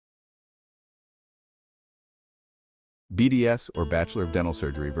BDS, or Bachelor of Dental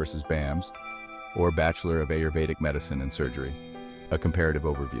Surgery, versus BAMS, or Bachelor of Ayurvedic Medicine and Surgery. A comparative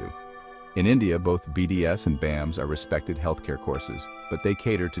overview. In India, both BDS and BAMS are respected healthcare courses, but they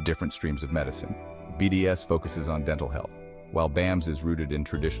cater to different streams of medicine. BDS focuses on dental health, while BAMS is rooted in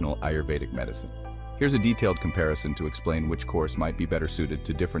traditional Ayurvedic medicine. Here's a detailed comparison to explain which course might be better suited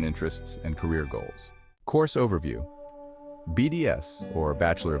to different interests and career goals. Course overview. BDS, or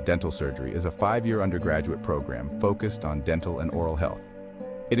Bachelor of Dental Surgery, is a 5-year undergraduate program focused on dental and oral health.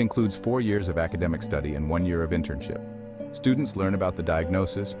 It includes 4 years of academic study and 1 year of internship. Students learn about the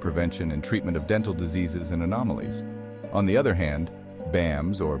diagnosis, prevention, and treatment of dental diseases and anomalies. On the other hand,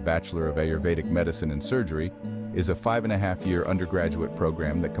 BAMS, or Bachelor of Ayurvedic Medicine and Surgery, is a 5.5-year undergraduate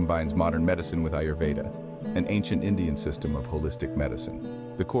program that combines modern medicine with Ayurveda, an ancient Indian system of holistic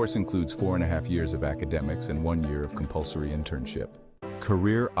medicine. The course includes 4.5 years of academics and 1 year of compulsory internship.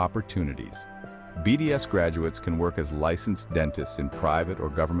 Career opportunities. BDS graduates can work as licensed dentists in private or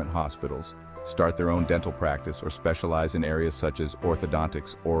government hospitals, start their own dental practice, or specialize in areas such as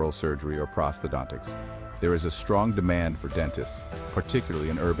orthodontics, oral surgery, or prosthodontics. There is a strong demand for dentists, particularly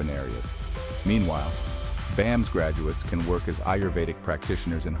in urban areas. Meanwhile, BAMS graduates can work as Ayurvedic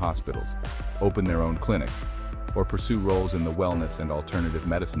practitioners in hospitals, open their own clinics, or pursue roles in the wellness and alternative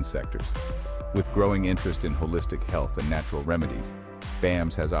medicine sectors. With growing interest in holistic health and natural remedies,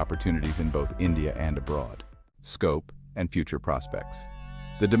 BAMS has opportunities in both India and abroad. Scope and future prospects.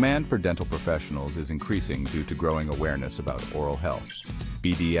 The demand for dental professionals is increasing due to growing awareness about oral health.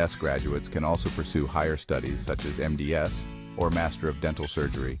 BDS graduates can also pursue higher studies such as MDS or Master of Dental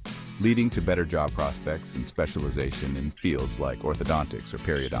Surgery, leading to better job prospects and specialization in fields like orthodontics or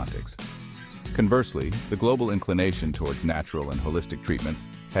periodontics. Conversely, the global inclination towards natural and holistic treatments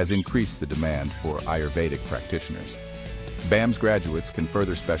has increased the demand for Ayurvedic practitioners. BAMS graduates can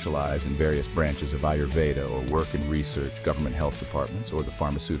further specialize in various branches of Ayurveda or work in research, government health departments, or the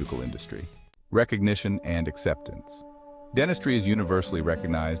pharmaceutical industry. Recognition and acceptance. Dentistry is universally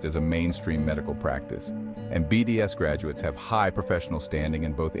recognized as a mainstream medical practice, and BDS graduates have high professional standing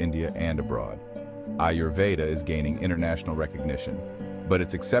in both India and abroad. Ayurveda is gaining international recognition, but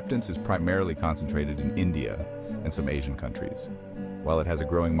its acceptance is primarily concentrated in India and some Asian countries. While it has a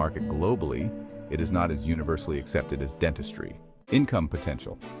growing market globally, it is not as universally accepted as dentistry. Income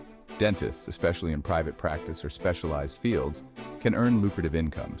potential. Dentists, especially in private practice or specialized fields, can earn lucrative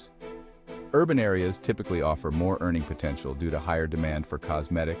incomes. Urban areas typically offer more earning potential due to higher demand for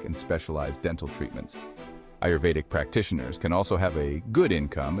cosmetic and specialized dental treatments. Ayurvedic practitioners can also have a good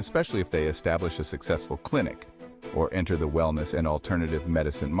income, especially if they establish a successful clinic or enter the wellness and alternative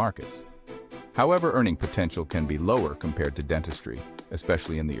medicine markets. However, earning potential can be lower compared to dentistry,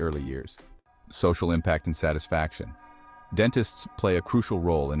 especially in the early years. Social impact and satisfaction. Dentists play a crucial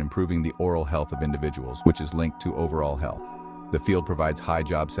role in improving the oral health of individuals, which is linked to overall health. The field provides high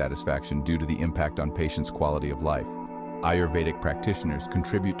job satisfaction due to the impact on patients' quality of life. Ayurvedic practitioners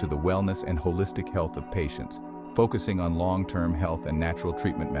contribute to the wellness and holistic health of patients, focusing on long-term health and natural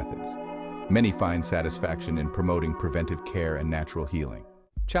treatment methods. Many find satisfaction in promoting preventive care and natural healing.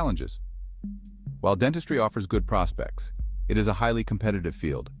 Challenges. While dentistry offers good prospects, it is a highly competitive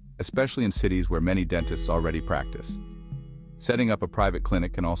field, especially in cities where many dentists already practice. Setting up a private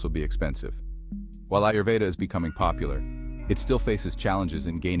clinic can also be expensive. While Ayurveda is becoming popular, it still faces challenges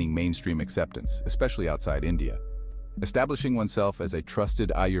in gaining mainstream acceptance, especially outside India. Establishing oneself as a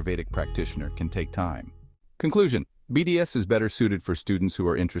trusted Ayurvedic practitioner can take time. Conclusion. BDS is better suited for students who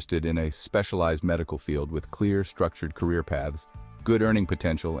are interested in a specialized medical field with clear, structured career paths, good earning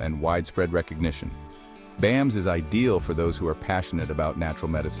potential, and widespread recognition. BAMS is ideal for those who are passionate about natural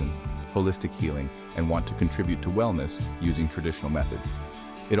medicine, holistic healing, and want to contribute to wellness using traditional methods.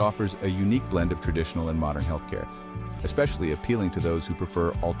 It offers a unique blend of traditional and modern healthcare, especially appealing to those who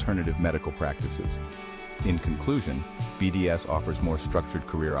prefer alternative medical practices. In conclusion, BDS offers more structured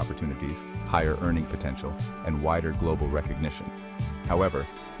career opportunities, higher earning potential, and wider global recognition. However,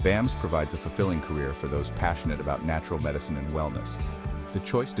 BAMS provides a fulfilling career for those passionate about natural medicine and wellness. The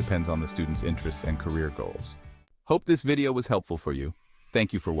choice depends on the student's interests and career goals. Hope this video was helpful for you.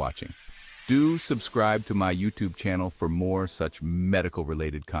 Thank you for watching. Do subscribe to my YouTube channel for more such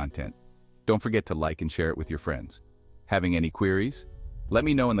medical-related content. Don't forget to like and share it with your friends. Having any queries? Let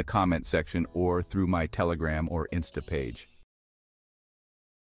me know in the comment section or through my Telegram or Insta page.